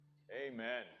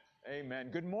Amen. Amen.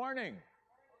 Good morning.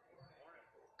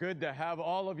 Good to have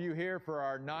all of you here for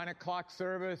our 9 o'clock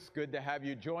service. Good to have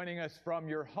you joining us from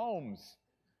your homes,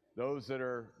 those that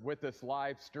are with us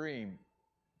live stream.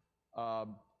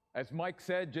 As Mike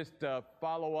said, just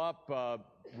follow up,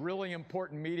 really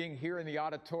important meeting here in the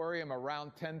auditorium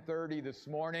around 10:30 this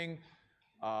morning.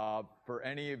 For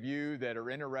any of you that are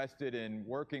interested in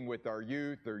working with our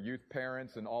youth or youth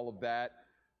parents and all of that.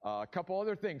 A couple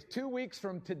other things. 2 weeks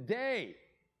from today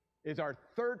is our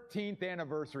 13th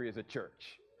anniversary as a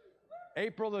church.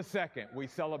 April the 2nd, we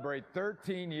celebrate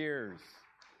 13 years.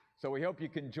 So we hope you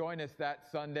can join us that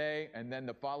Sunday, and then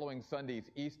the following Sunday is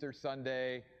Easter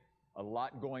Sunday. A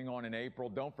lot going on in April.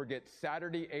 Don't forget,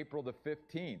 Saturday, April the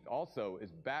 15th, also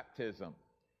is baptism.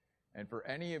 And for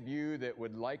any of you that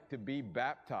would like to be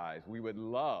baptized, we would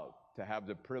love to have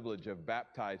the privilege of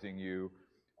baptizing you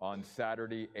on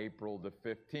Saturday, April the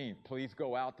 15th. Please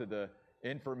go out to the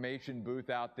information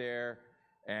booth out there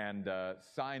and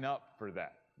sign up for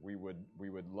that. We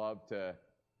would love to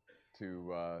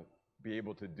be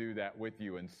able to do that with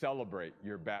you and celebrate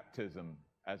your baptism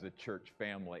as a church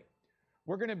family.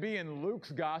 We're going to be in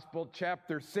Luke's Gospel,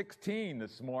 chapter 16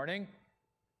 this morning.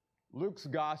 Luke's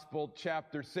Gospel,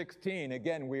 chapter 16.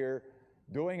 Again, we're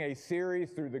doing a series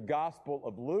through the Gospel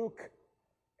of Luke,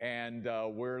 and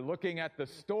we're looking at the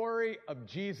story of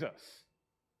Jesus.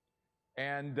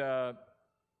 And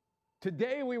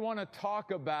today we want to talk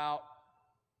about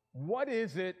what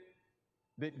is it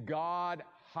that God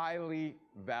highly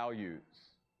values?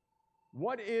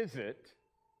 What is it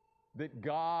that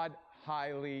God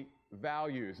highly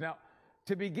values? Now,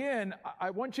 to begin,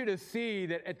 I want you to see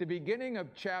that at the beginning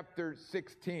of chapter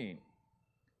 16,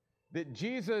 that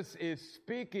Jesus is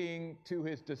speaking to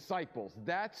his disciples.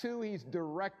 That's who he's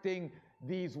directing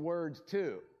these words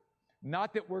to.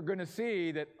 Not that we're going to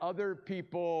see that other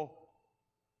people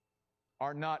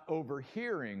are not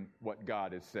overhearing what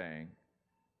God is saying,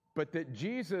 but that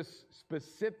Jesus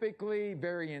specifically,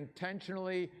 very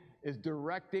intentionally, is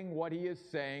directing what he is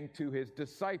saying to his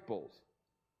disciples.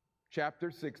 Chapter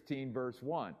 16, verse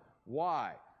 1.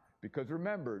 Why? Because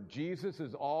remember, Jesus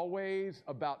is always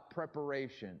about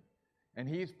preparation. And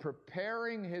he's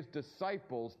preparing his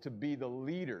disciples to be the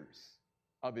leaders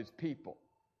of his people.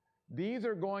 These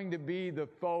are going to be the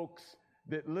folks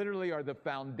that literally are the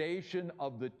foundation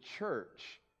of the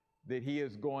church that he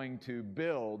is going to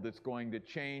build, that's going to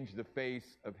change the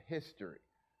face of history.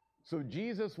 So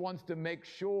Jesus wants to make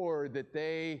sure that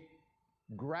they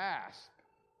grasp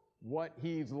what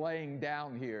he's laying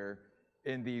down here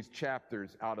in these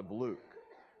chapters out of Luke.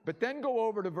 But then go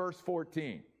over to verse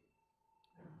 14.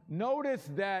 Notice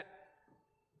that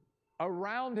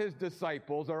around his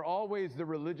disciples are always the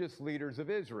religious leaders of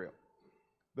Israel,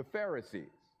 the Pharisees.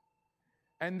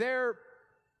 And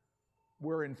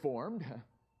we're informed,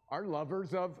 are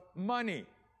lovers of money.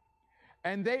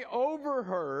 And they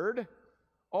overheard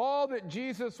all that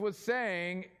Jesus was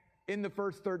saying in the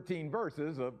first 13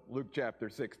 verses of Luke chapter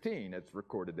 16. It's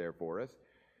recorded there for us.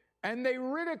 And they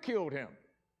ridiculed him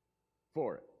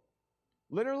for it.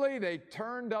 Literally, they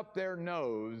turned up their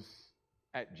nose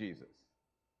at Jesus.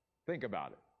 Think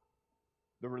about it.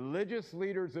 The religious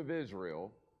leaders of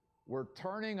Israel were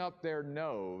turning up their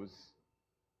nose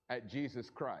at Jesus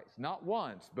Christ. Not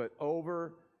once, but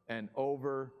over and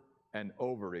over and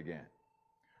over again.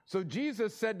 So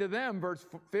Jesus said to them, verse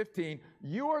 15,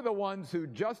 "You are the ones who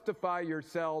justify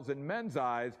yourselves in men's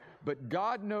eyes, but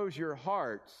God knows your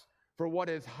hearts. For what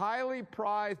is highly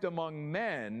prized among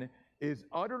men is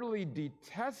utterly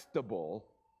detestable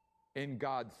in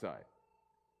God's sight."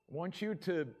 I want you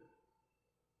to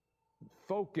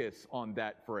focus on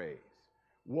that phrase.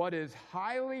 What is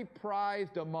highly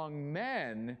prized among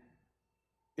men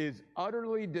is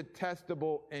utterly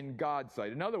detestable in God's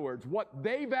sight. In other words, what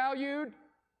they valued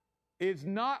is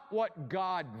not what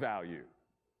God valued.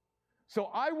 So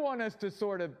I want us to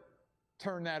sort of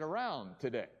turn that around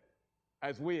today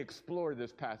as we explore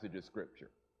this passage of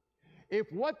Scripture. If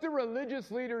what the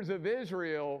religious leaders of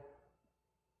Israel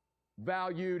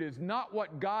valued is not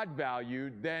what God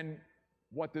valued, then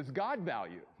what does God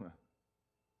value?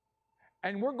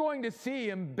 And we're going to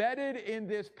see embedded in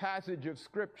this passage of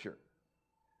Scripture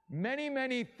many,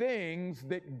 many things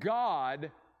that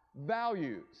God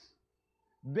values.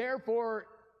 Therefore,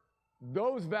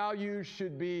 those values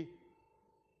should be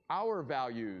our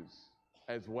values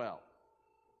as well.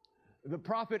 The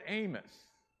prophet Amos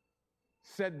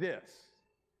said this: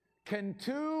 "Can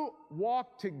two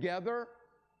walk together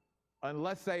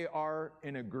unless they are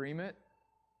in agreement?"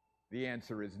 The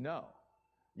answer is no.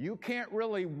 You can't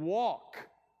really walk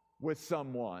with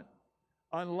someone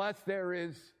unless there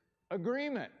is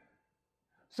agreement.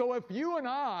 So if you and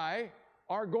I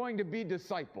are going to be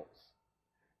disciples,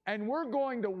 and we're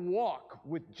going to walk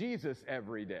with Jesus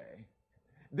every day,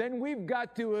 then we've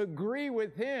got to agree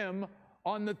with him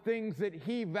on the things that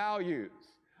he values.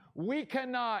 We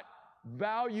cannot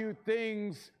value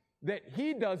things that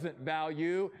he doesn't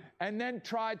value and then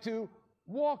try to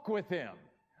walk with him.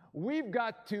 We've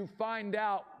got to find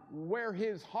out where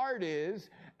his heart is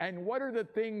and what are the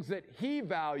things that he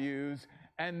values,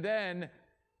 and then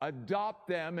adopt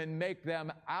them and make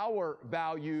them our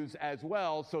values as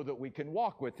well so that we can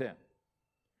walk with him.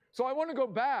 So I want to go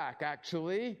back,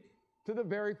 actually, to the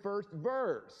very first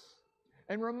verse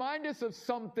and remind us of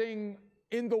something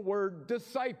in the word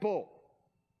disciple.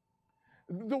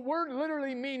 The word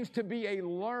literally means to be a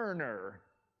learner.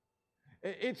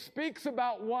 It speaks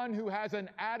about one who has an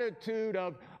attitude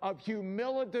of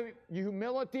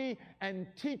humility and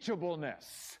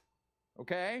teachableness.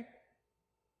 Okay?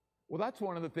 Well, that's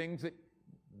one of the things that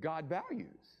God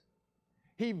values.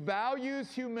 He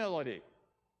values humility.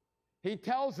 He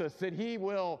tells us that he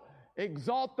will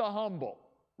exalt the humble,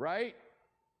 right?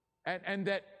 And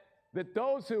that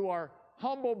those who are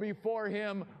humble before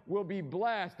him will be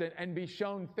blessed and be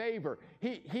shown favor.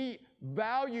 He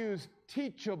values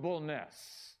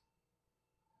teachableness,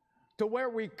 to where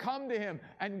we come to him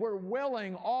and we're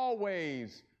willing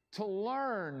always to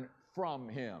learn from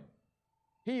him.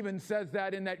 He even says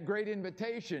that in that great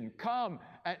invitation, come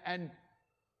and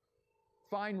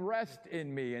find rest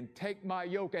in me and take my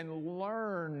yoke and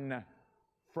learn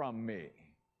from me.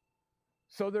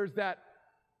 So there's that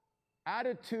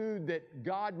attitude that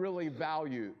God really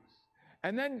values.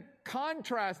 And then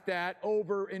contrast that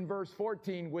over in verse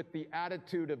 14 with the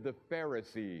attitude of the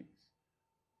Pharisees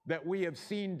that we have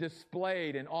seen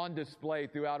displayed and on display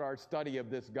throughout our study of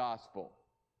this gospel.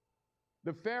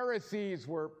 The Pharisees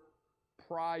were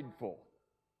prideful.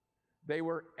 They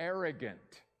were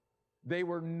arrogant. They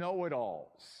were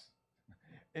know-it-alls.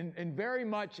 And very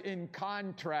much in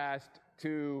contrast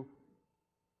to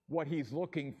what he's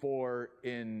looking for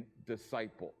in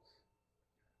disciples.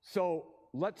 So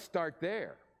let's start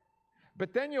there.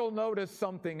 But then you'll notice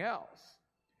something else.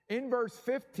 In verse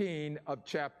 15 of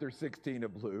chapter 16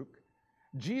 of Luke,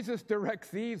 Jesus directs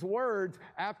these words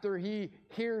after he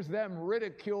hears them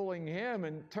ridiculing him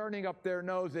and turning up their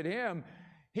nose at him.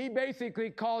 He basically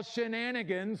calls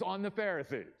shenanigans on the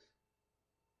Pharisees.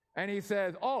 And he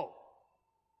says, oh,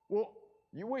 well,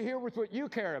 here's what you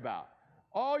care about.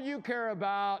 All you care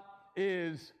about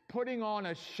is putting on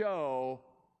a show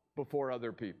before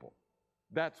other people.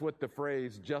 That's what the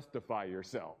phrase justify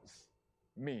yourselves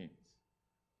means.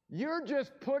 You're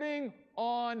just putting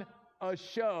on a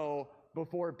show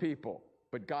before people,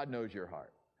 but God knows your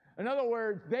heart. In other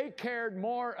words, they cared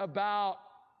more about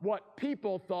what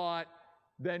people thought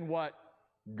than what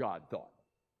God thought.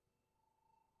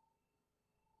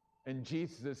 And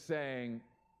Jesus is saying,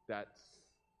 that's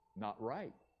not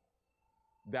right.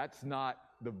 That's not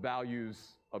the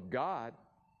values of God.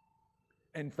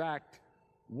 In fact,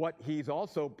 what he's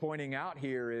also pointing out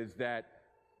here is that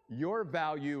your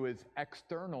value is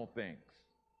external things.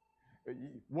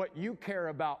 What you care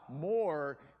about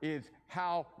more is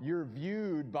how you're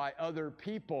viewed by other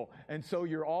people. And so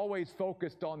you're always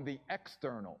focused on the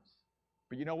externals.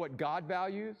 But you know what God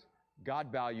values? God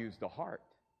values the heart.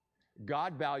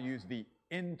 God values the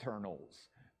internals,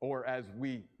 or as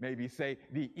we maybe say,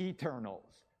 the eternals.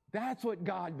 That's what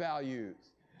God values.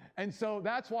 And so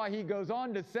that's why he goes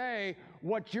on to say,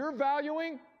 what you're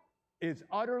valuing is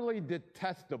utterly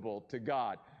detestable to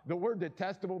God. The word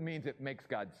detestable means it makes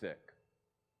God sick.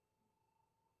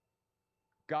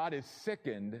 God is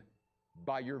sickened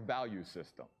by your value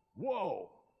system. Whoa!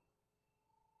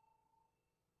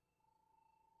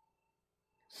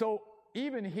 So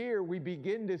even here we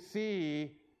begin to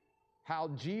see how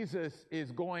Jesus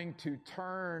is going to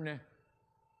turn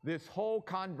this whole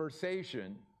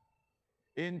conversation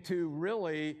into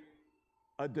really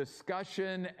a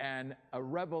discussion and a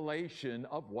revelation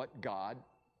of what God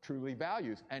truly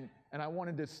values. And I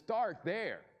wanted to start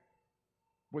there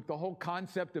with the whole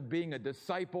concept of being a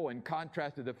disciple in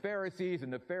contrast to the Pharisees,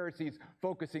 and the Pharisees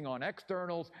focusing on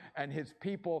externals, and his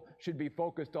people should be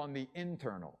focused on the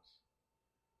internals.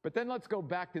 But then let's go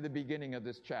back to the beginning of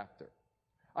this chapter.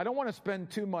 I don't want to spend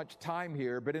too much time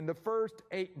here, but in the first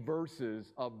 8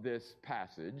 verses of this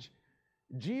passage,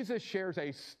 Jesus shares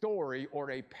a story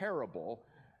or a parable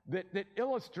that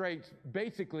illustrates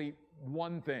basically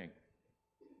one thing.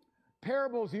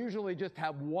 Parables usually just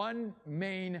have one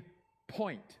main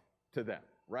point to them,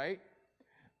 right?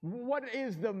 What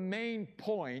is the main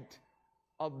point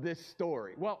of this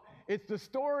story? Well, It's the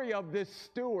story of this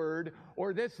steward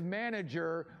or this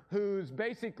manager who's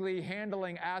basically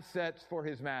handling assets for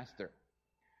his master.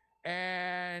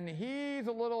 And he's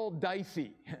a little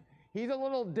dicey. He's a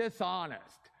little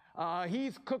dishonest.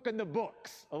 He's cooking the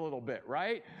books a little bit,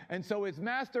 right? And so his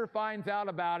master finds out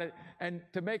about it, and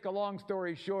to make a long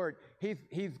story short,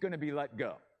 he's going to be let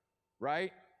go,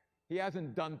 right? He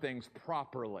hasn't done things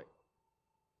properly.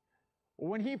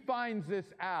 When he finds this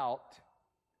out,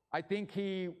 I think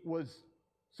he was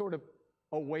sort of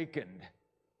awakened.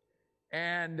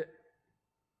 And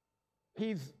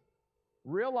he's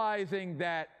realizing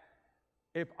that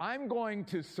if I'm going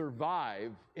to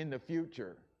survive in the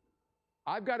future,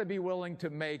 I've got to be willing to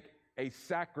make a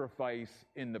sacrifice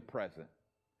in the present.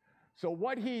 So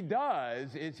what he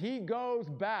does is he goes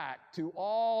back to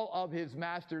all of his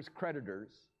master's creditors.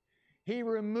 He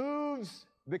removes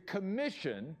the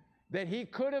commission that he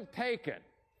could have taken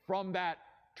from that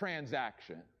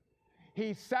transaction.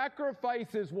 He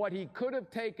sacrifices what he could have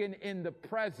taken in the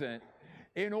present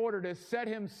in order to set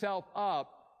himself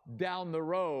up down the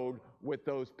road with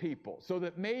those people, so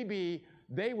that maybe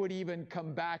they would even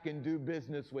come back and do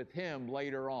business with him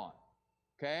later on.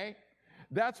 Okay?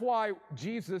 That's why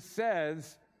Jesus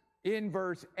says in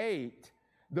verse 8,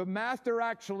 the master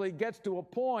actually gets to a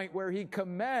point where he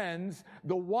commends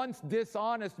the once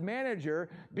dishonest manager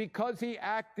because he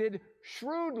acted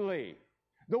shrewdly.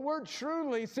 The word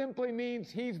shrewdly simply means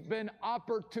he's been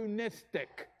opportunistic.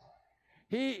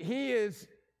 He is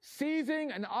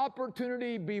seizing an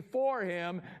opportunity before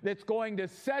him that's going to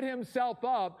set himself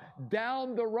up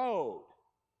down the road.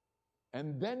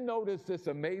 And then notice this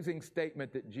amazing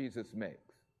statement that Jesus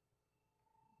makes.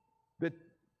 That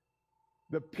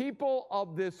the people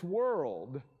of this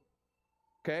world,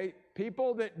 okay,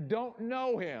 people that don't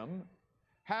know him,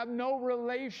 have no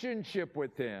relationship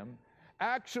with him,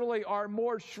 actually are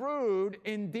more shrewd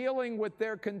in dealing with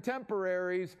their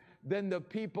contemporaries than the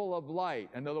people of light.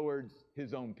 In other words,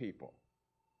 his own people.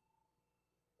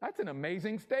 That's an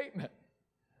amazing statement.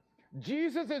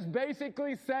 Jesus is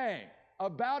basically saying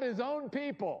about his own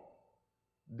people,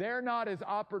 they're not as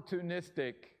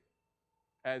opportunistic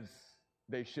as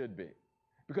they should be.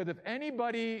 Because if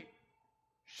anybody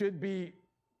should be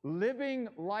living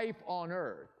life on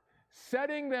earth,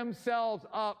 setting themselves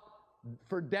up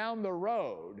for down the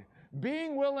road,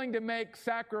 being willing to make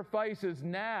sacrifices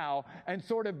now and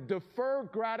sort of defer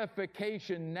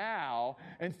gratification now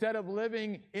instead of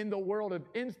living in the world of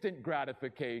instant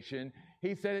gratification,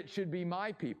 he said it should be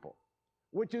my people.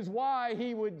 Which is why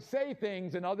he would say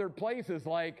things in other places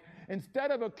like,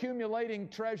 instead of accumulating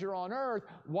treasure on earth,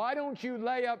 why don't you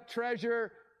lay up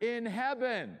treasure in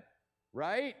heaven,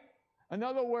 right? In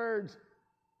other words,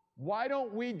 why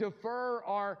don't we defer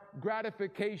our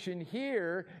gratification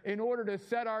here in order to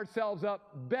set ourselves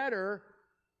up better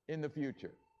in the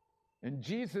future? And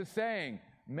Jesus saying,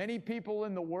 many people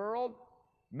in the world,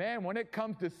 man, when it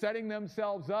comes to setting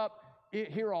themselves up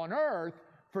here on earth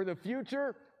for the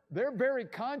future, they're very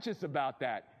conscious about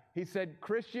that. He said,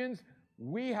 Christians,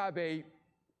 we have a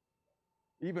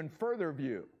even further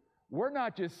view. We're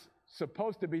not just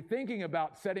supposed to be thinking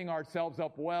about setting ourselves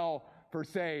up well for,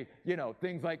 say,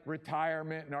 things like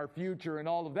retirement and our future and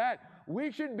all of that.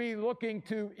 We should be looking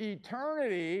to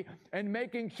eternity and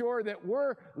making sure that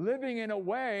we're living in a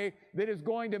way that is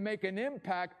going to make an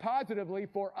impact positively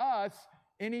for us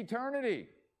in eternity.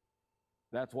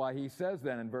 That's why he says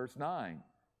then in verse 9,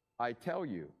 I tell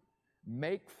you,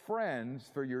 make friends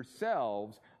for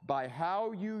yourselves by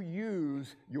how you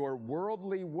use your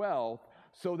worldly wealth,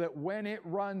 so that when it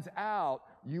runs out,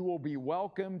 you will be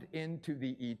welcomed into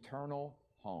the eternal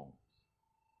homes.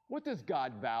 What does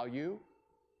God value?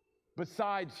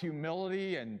 Besides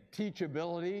humility and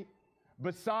teachability,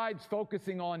 besides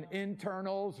focusing on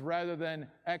internals rather than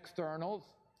externals,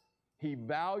 he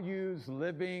values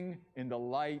living in the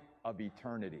light of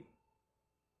eternity.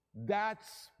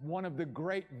 That's one of the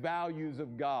great values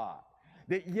of God.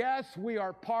 That yes, we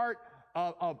are part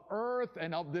of earth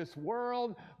and of this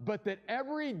world, but that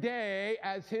every day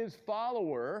as his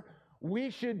follower, we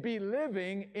should be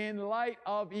living in light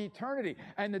of eternity.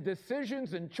 And the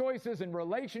decisions and choices and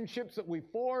relationships that we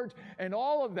forge and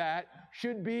all of that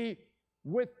should be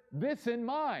with this in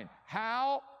mind.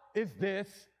 How is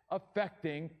this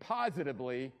affecting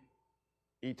positively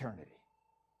eternity?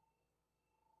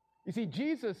 You see,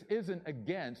 Jesus isn't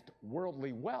against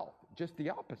worldly wealth, just the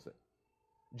opposite.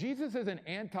 Jesus isn't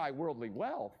anti-worldly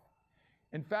wealth.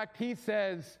 In fact, he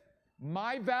says,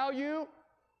 my value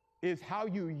is how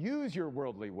you use your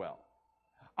worldly wealth.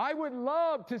 I would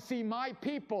love to see my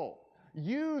people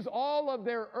use all of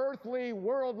their earthly,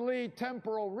 worldly,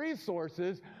 temporal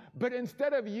resources, but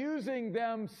instead of using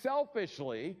them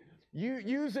selfishly,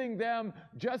 using them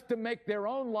just to make their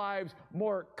own lives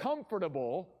more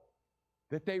comfortable,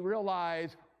 that they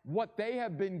realize what they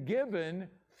have been given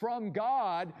from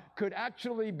God could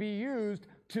actually be used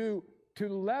to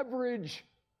leverage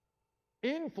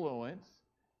influence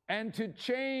and to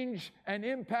change and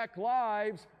impact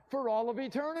lives for all of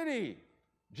eternity.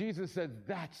 Jesus says,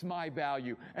 that's my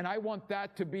value, and I want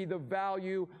that to be the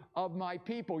value of my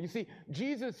people. You see,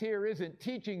 Jesus here isn't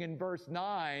teaching in verse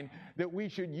 9 that we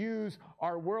should use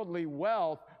our worldly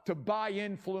wealth to buy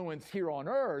influence here on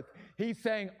earth. He's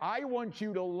saying, I want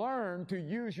you to learn to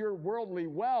use your worldly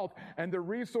wealth and the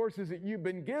resources that you've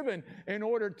been given in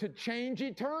order to change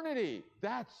eternity.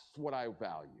 That's what I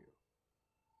value.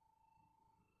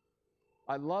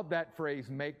 I love that phrase,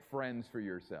 make friends for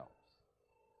yourselves.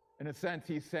 In a sense,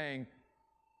 he's saying,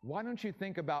 why don't you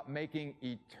think about making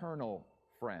eternal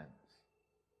friends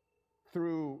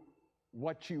through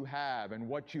what you have and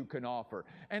what you can offer?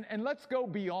 And let's go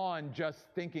beyond just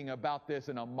thinking about this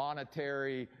in a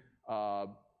monetary,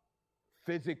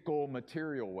 physical,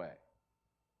 material way.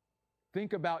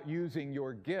 Think about using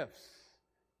your gifts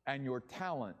and your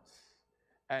talents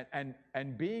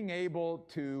and being able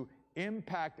to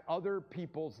impact other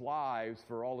people's lives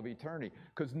for all of eternity.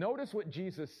 Because notice what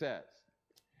Jesus says.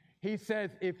 He says,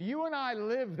 if you and I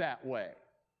live that way,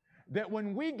 that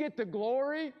when we get to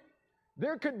glory,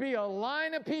 there could be a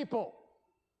line of people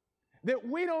that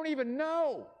we don't even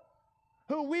know,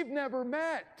 who we've never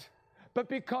met, but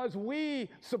because we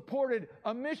supported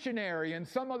a missionary in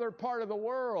some other part of the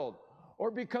world, or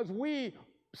because we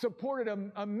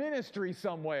supported a ministry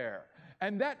somewhere,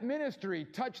 and that ministry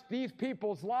touched these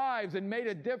people's lives and made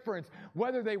a difference,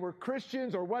 whether they were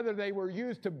Christians or whether they were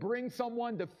used to bring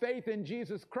someone to faith in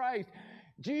Jesus Christ.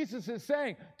 Jesus is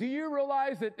saying, do you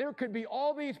realize that there could be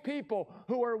all these people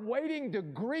who are waiting to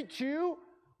greet you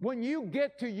when you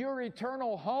get to your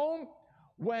eternal home,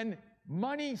 when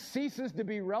money ceases to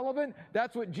be relevant?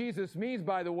 That's what Jesus means,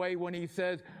 by the way, when he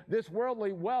says this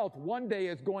worldly wealth one day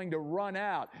is going to run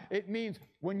out. It means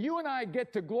when you and I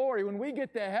get to glory, when we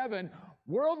get to heaven,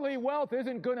 worldly wealth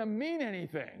isn't going to mean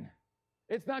anything.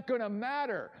 It's not going to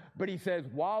matter. But he says,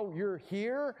 while you're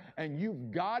here and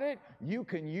you've got it, you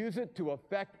can use it to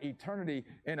affect eternity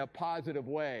in a positive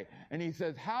way. And he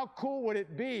says, how cool would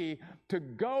it be to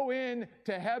go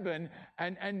into heaven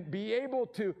and be able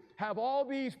to have all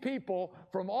these people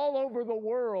from all over the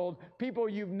world, people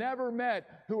you've never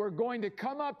met, who are going to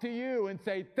come up to you and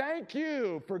say, thank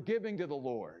you for giving to the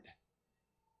Lord.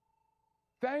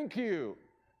 Thank you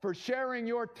for sharing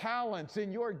your talents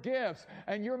and your gifts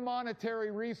and your monetary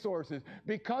resources.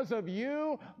 Because of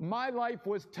you, my life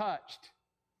was touched.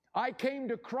 I came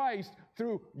to Christ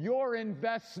through your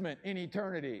investment in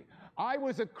eternity. I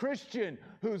was a Christian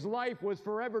whose life was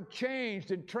forever changed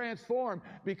and transformed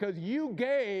because you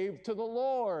gave to the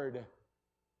Lord.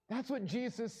 That's what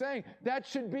Jesus is saying. That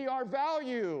should be our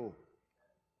value.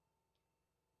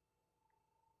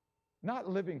 Not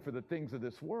living for the things of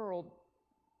this world,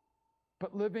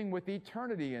 but living with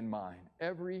eternity in mind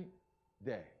every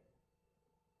day.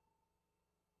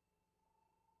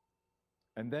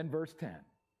 And then verse 10.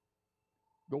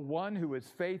 The one who is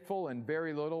faithful in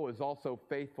very little is also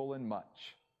faithful in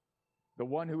much. The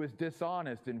one who is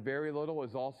dishonest in very little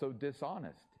is also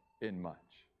dishonest in much.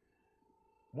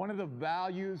 One of the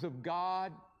values of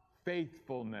God,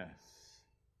 faithfulness.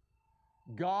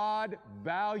 God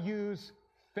values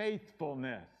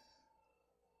faithfulness.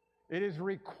 It is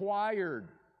required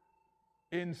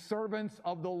in servants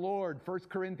of the Lord, 1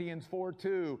 Corinthians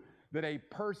 4:2, that a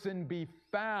person be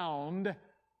found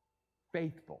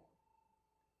faithful.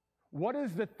 What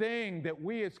is the thing that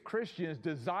we as Christians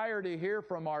desire to hear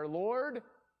from our Lord?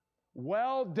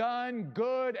 Well done,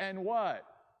 good and what?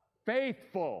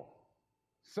 Faithful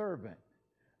servant.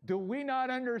 Do we not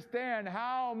understand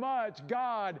how much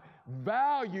God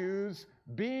values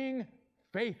being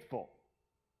faithful?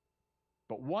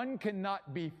 But one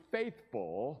cannot be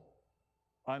faithful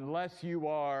unless you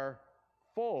are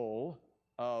full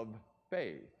of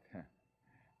faith.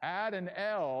 Add an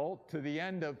L to the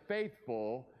end of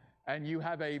faithful, and you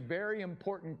have a very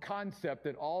important concept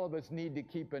that all of us need to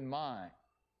keep in mind.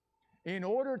 In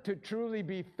order to truly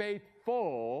be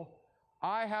faithful,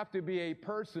 I have to be a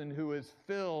person who is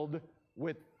filled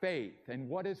with faith. And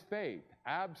what is faith?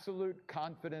 Absolute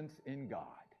confidence in God.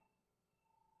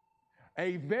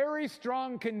 A very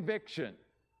strong conviction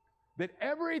that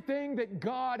everything that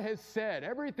God has said,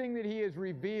 everything that He has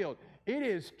revealed, it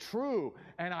is true,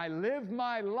 and I live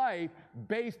my life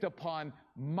based upon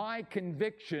my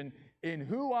conviction in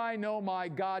who I know my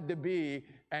God to be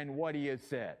and what He has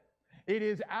said. It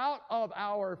is out of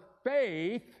our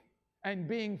faith and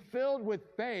being filled with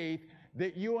faith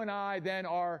that you and I then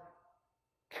are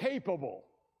capable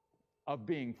of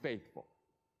being faithful.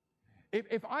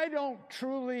 If I don't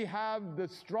truly have the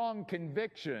strong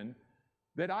conviction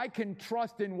that I can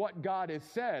trust in what God has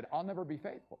said, I'll never be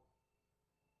faithful.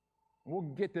 We'll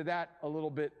get to that a little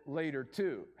bit later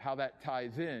too, how that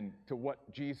ties in to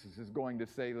what Jesus is going to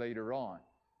say later on.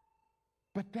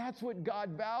 But that's what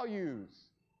God values.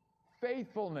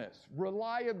 Faithfulness,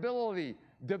 reliability,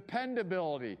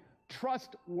 dependability,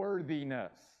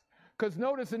 trustworthiness. Because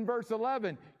notice in verse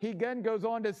 11, he again goes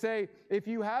on to say, if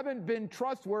you haven't been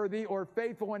trustworthy or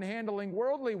faithful in handling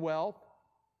worldly wealth,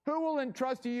 who will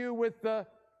entrust you with the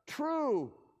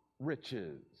true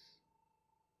riches?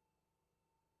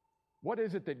 What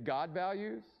is it that God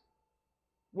values?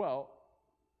 Well,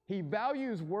 he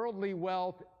values worldly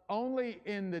wealth only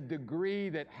in the degree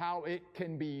that how it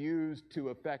can be used to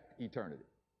affect eternity.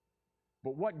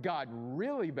 But what God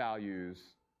really values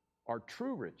are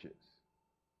true riches.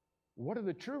 What are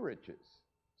the true riches?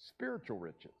 Spiritual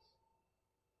riches.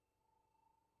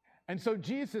 And so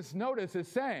Jesus, notice, is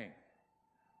saying,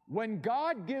 when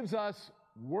God gives us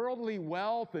worldly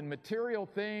wealth and material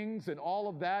things and all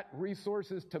of that,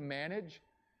 resources to manage,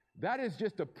 that is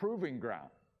just a proving ground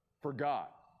for God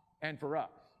and for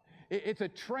us. It's a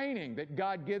training that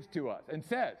God gives to us and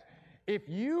says, if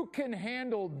you can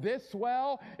handle this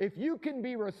well, if you can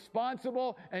be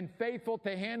responsible and faithful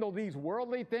to handle these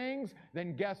worldly things,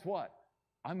 then guess what?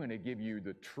 I'm going to give you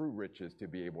the true riches to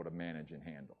be able to manage and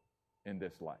handle in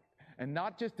this life. And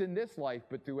not just in this life,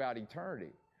 but throughout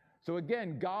eternity. So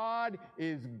again, God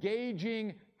is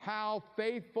gauging how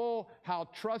faithful, how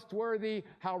trustworthy,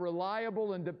 how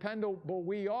reliable and dependable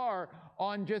we are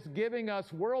on just giving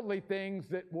us worldly things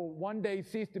that will one day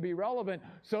cease to be relevant,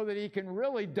 so that he can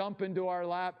really dump into our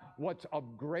lap what's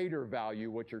of greater value,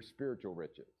 which are spiritual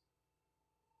riches.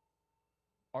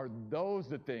 Are those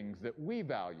the things that we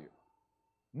value?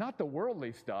 Not the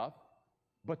worldly stuff,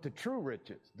 but the true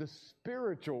riches, the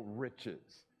spiritual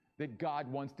riches that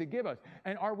God wants to give us.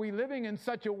 And are we living in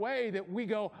such a way that we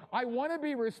go, I want to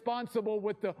be responsible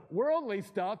with the worldly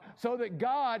stuff so that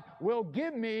God will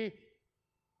give me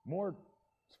more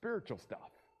spiritual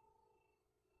stuff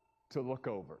to look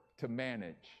over, to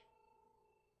manage?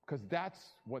 Because that's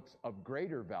what's of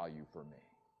greater value for me.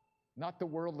 Not the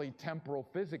worldly, temporal,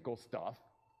 physical stuff,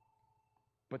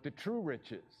 but the true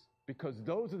riches, because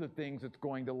those are the things that's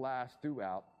going to last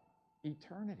throughout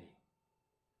eternity.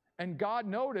 And God,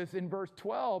 notice in verse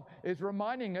 12, is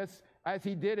reminding us, as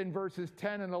he did in verses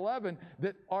 10 and 11,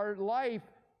 that our life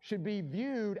should be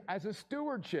viewed as a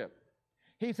stewardship.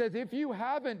 He says, if you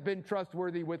haven't been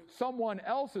trustworthy with someone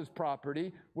else's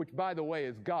property, which by the way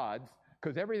is God's,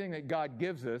 because everything that God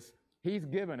gives us, he's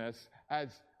given us as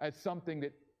something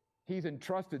that he's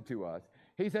entrusted to us.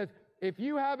 He says, if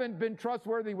you haven't been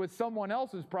trustworthy with someone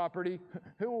else's property,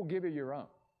 who will give you your own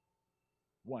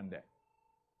one day?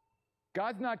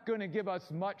 God's not going to give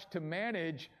us much to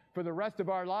manage for the rest of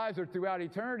our lives or throughout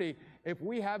eternity if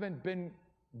we haven't been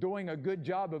doing a good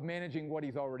job of managing what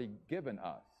he's already given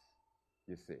us,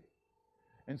 you see.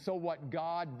 And so what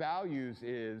God values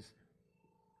is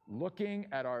looking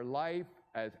at our life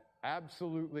as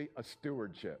absolutely a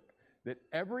stewardship, that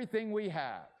everything we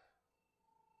have,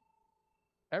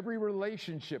 every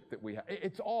relationship that we have,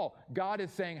 it's all, God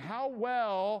is saying, how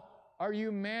well are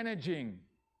you managing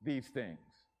these things?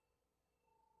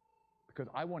 Because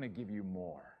I want to give you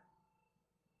more.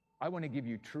 I want to give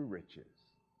you true riches.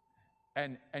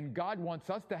 And God wants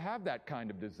us to have that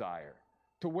kind of desire,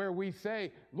 to where we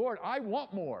say, Lord, I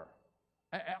want more.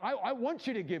 I want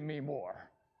you to give me more.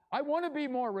 I want to be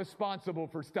more responsible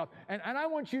for stuff. And I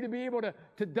want you to be able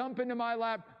to dump into my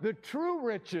lap the true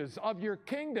riches of your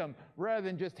kingdom rather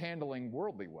than just handling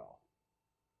worldly wealth.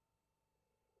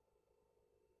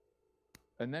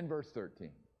 And then verse 13.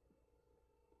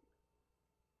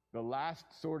 The last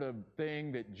sort of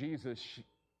thing that Jesus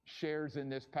shares in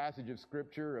this passage of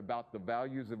Scripture about the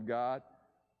values of God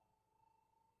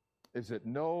is that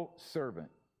no servant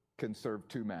can serve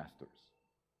two masters.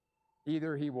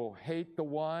 Either he will hate the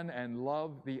one and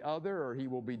love the other, or he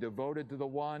will be devoted to the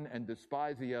one and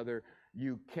despise the other.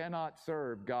 You cannot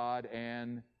serve God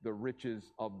and the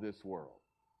riches of this world,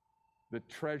 the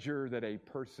treasure that a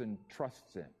person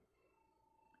trusts in.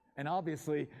 And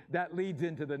obviously, that leads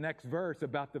into the next verse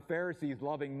about the Pharisees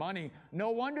loving money. No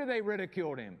wonder they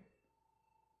ridiculed him.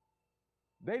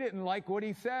 They didn't like what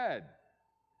he said,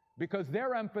 because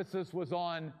their emphasis was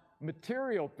on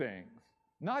material things,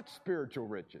 not spiritual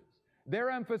riches.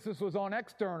 Their emphasis was on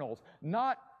externals,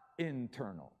 not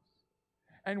internals.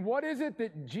 And what is it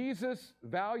that Jesus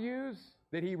values?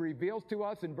 that he reveals to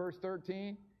us in verse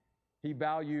 13, he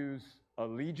values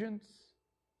allegiance,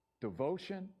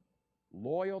 devotion,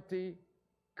 loyalty,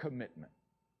 commitment.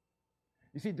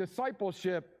 You see,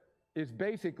 discipleship is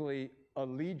basically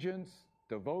allegiance,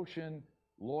 devotion,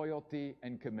 loyalty,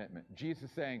 and commitment. Jesus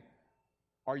is saying,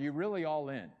 are you really all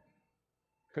in?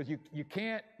 Because you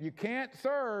can't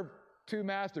serve two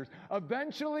masters.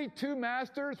 Eventually, two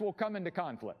masters will come into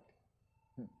conflict.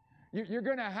 You're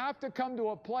going to have to come to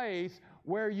a place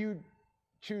where you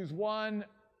choose one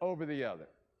over the other.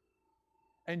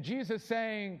 And Jesus is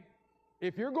saying,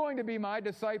 if you're going to be my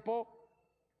disciple,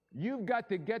 you've got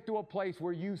to get to a place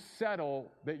where you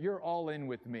settle that you're all in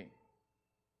with me.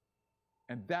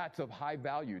 And that's of high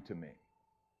value to me.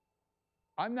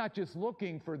 I'm not just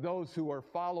looking for those who are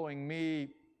following me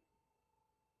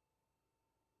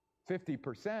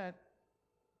 50%.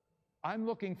 I'm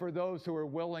looking for those who are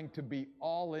willing to be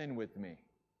all in with me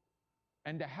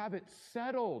and to have it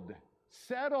settled,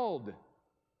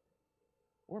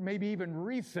 or maybe even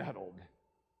resettled.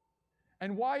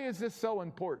 And why is this so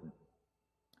important?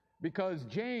 Because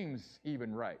James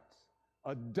even writes,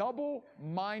 a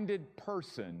double-minded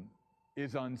person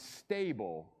is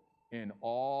unstable in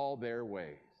all their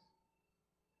ways.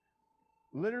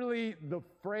 Literally, the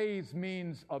phrase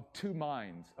means of two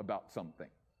minds about something.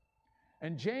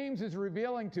 And James is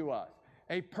revealing to us,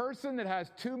 a person that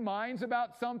has two minds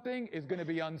about something is going to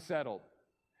be unsettled.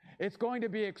 It's going to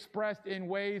be expressed in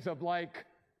ways of like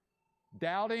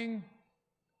doubting,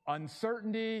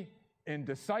 uncertainty,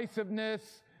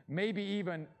 indecisiveness, maybe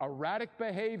even erratic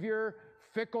behavior,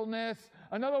 fickleness.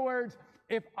 In other words,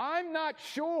 if I'm not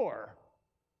sure,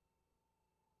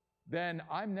 then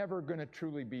I'm never going to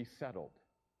truly be settled.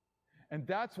 And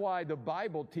that's why the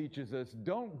Bible teaches us,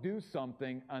 don't do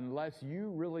something unless you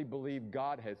really believe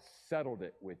God has settled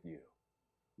it with you.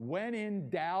 When in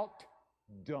doubt,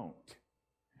 don't.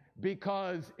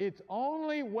 Because it's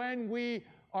only when we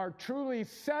are truly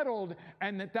settled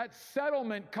and that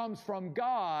settlement comes from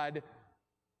God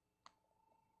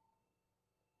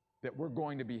that we're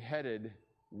going to be headed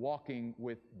walking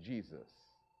with Jesus.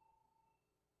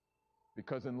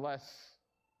 Because unless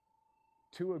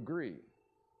two agree,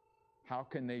 how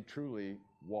can they truly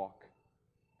walk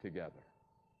together?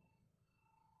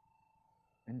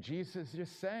 And Jesus is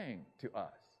just saying to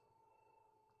us,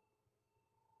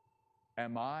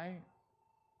 am I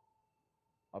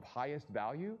of highest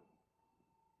value?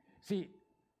 See,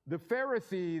 the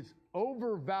Pharisees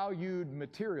overvalued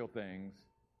material things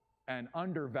and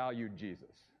undervalued Jesus.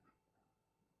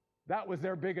 That was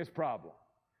their biggest problem.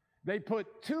 They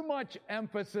put too much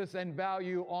emphasis and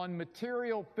value on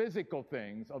material, physical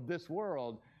things of this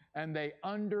world, and they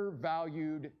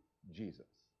undervalued Jesus.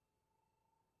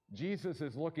 Jesus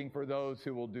is looking for those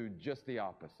who will do just the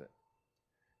opposite.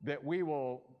 That we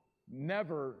will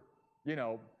never,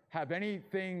 have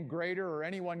anything greater or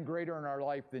anyone greater in our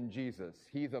life than Jesus.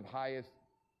 He's of highest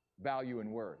value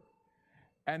and worth.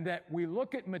 And that we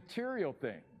look at material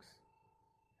things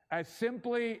as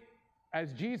simply,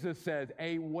 as Jesus says,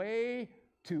 a way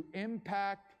to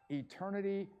impact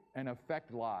eternity and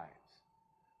affect lives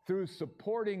through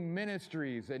supporting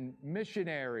ministries and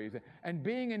missionaries and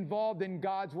being involved in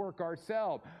God's work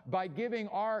ourselves by giving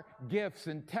our gifts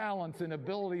and talents and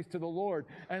abilities to the Lord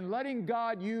and letting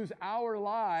God use our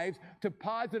lives to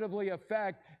positively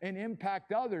affect and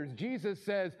impact others. Jesus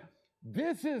says,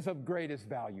 this is of greatest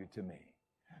value to me.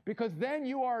 Because then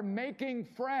you are making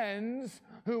friends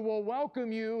who will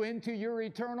welcome you into your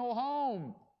eternal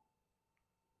home.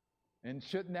 And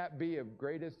shouldn't that be of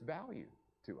greatest value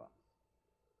to us?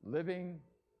 Living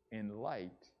in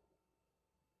light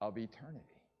of eternity.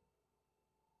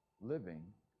 Living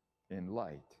in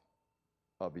light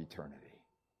of eternity.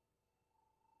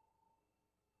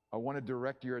 I want to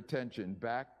direct your attention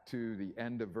back to the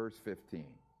end of verse 15.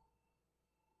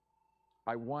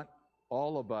 I want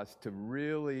all of us to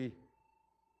really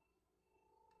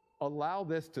allow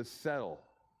this to settle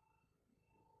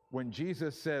when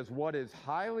Jesus says, what is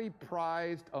highly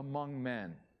prized among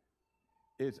men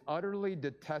is utterly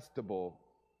detestable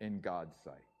in God's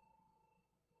sight.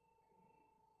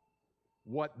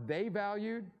 What they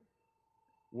valued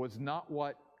was not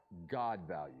what God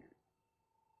valued.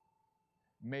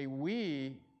 May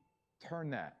we turn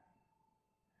that.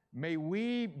 May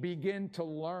we begin to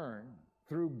learn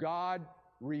through God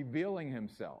revealing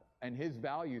himself and his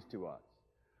values to us,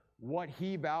 what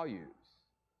he values.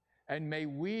 And may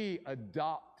we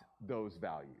adopt those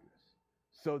values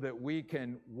so that we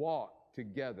can walk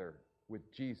together with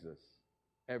Jesus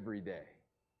every day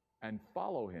and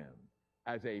follow him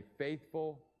as a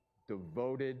faithful,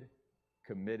 devoted,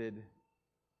 committed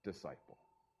disciple.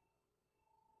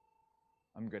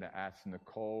 I'm going to ask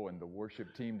Nicole and the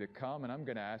worship team to come, and I'm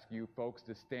going to ask you folks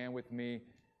to stand with me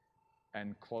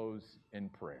and close in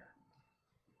prayer.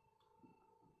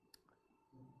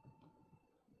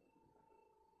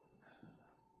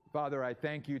 Father, I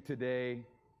thank you today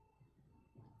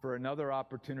for another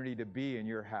opportunity to be in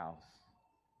your house,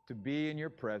 to be in your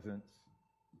presence,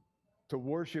 to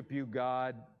worship you,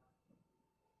 God,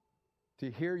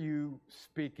 to hear you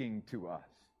speaking to us.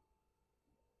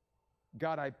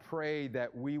 God, I pray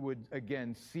that we would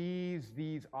again seize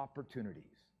these opportunities,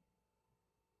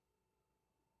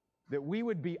 that we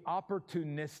would be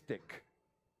opportunistic,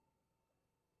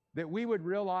 that we would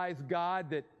realize, God,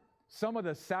 that some of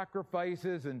the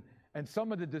sacrifices and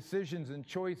some of the decisions and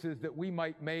choices that we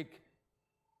might make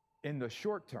in the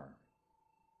short term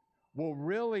will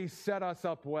really set us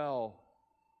up well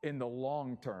in the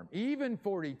long term, even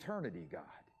for eternity, God.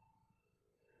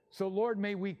 So, Lord,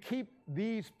 may we keep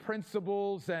these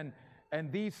principles and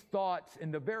these thoughts in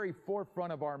the very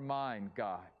forefront of our mind,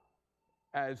 God,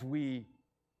 as we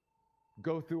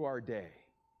go through our day.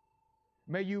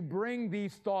 May you bring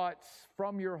these thoughts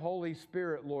from your Holy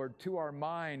Spirit, Lord, to our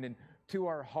mind and to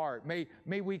our heart. May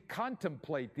we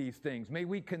contemplate these things. May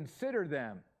we consider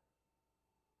them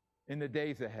in the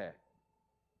days ahead.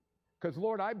 Because,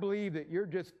 Lord, I believe that you're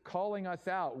just calling us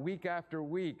out week after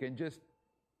week and just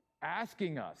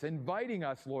asking us, inviting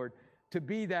us, Lord, to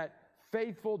be that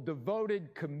faithful,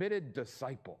 devoted, committed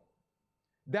disciple.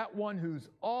 That one who's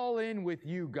all in with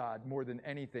you, God, more than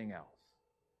anything else.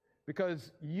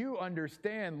 Because you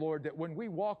understand, Lord, that when we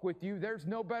walk with you, there's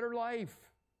no better life.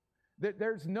 That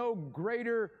there's no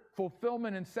greater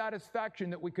fulfillment and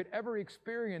satisfaction that we could ever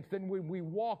experience than when we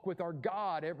walk with our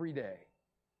God every day.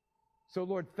 So,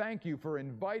 Lord, thank you for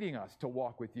inviting us to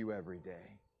walk with you every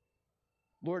day.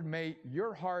 Lord, may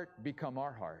your heart become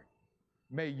our heart.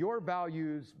 May your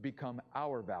values become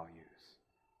our values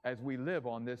as we live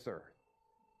on this earth.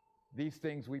 These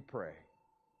things we pray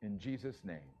in Jesus'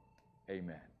 name.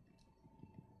 Amen.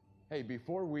 Hey,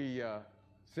 before we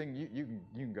sing, you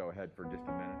can go ahead for just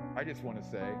a minute. I just want to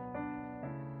say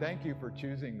thank you for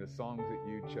choosing the songs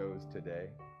that you chose today.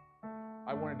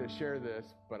 I wanted to share this,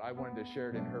 but I wanted to share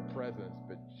it in her presence,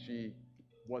 but she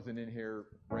wasn't in here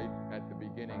right at the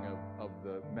beginning of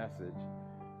the message.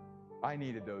 I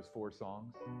needed those 4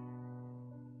 songs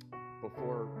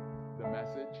before the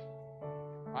message.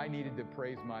 I needed to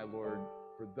praise my Lord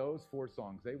for those 4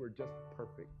 songs. They were just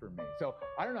perfect for me. So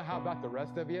I don't know how about the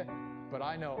rest of you, but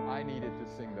I know I needed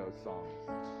to sing those songs.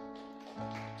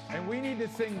 And we need to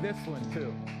sing this one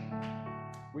too.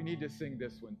 We need to sing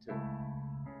this one too.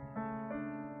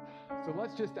 So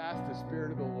let's just ask the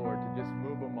Spirit of the Lord to just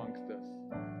move amongst us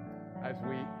as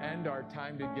we end our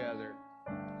time together.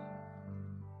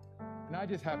 And I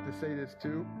just have to say this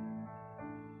too.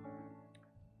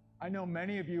 I know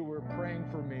many of you were praying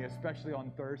for me, especially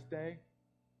on Thursday,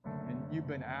 and you've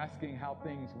been asking how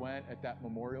things went at that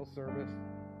memorial service.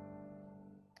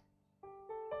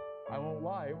 I won't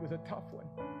lie, it was a tough one.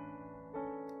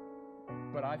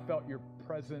 But I felt your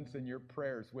presence and your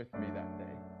prayers with me that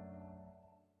day.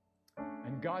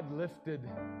 And God lifted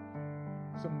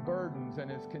some burdens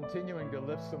and is continuing to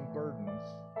lift some burdens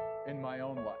in my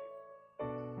own life.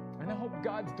 And I hope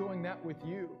God's doing that with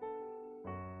you.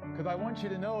 Because I want you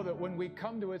to know that when we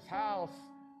come to his house,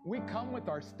 we come with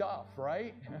our stuff,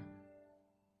 right?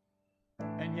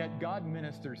 And yet God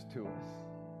ministers to us.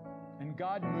 And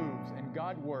God moves and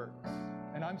God works.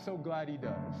 And I'm so glad he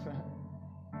does.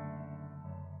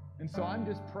 And so I'm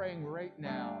just praying right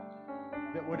now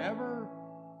that whatever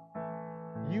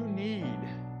you need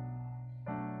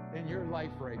in your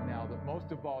life right now, that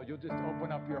most of all, you'll just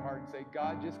open up your heart and say,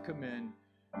 God, just come in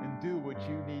and do what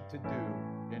you need to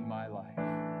do in my life.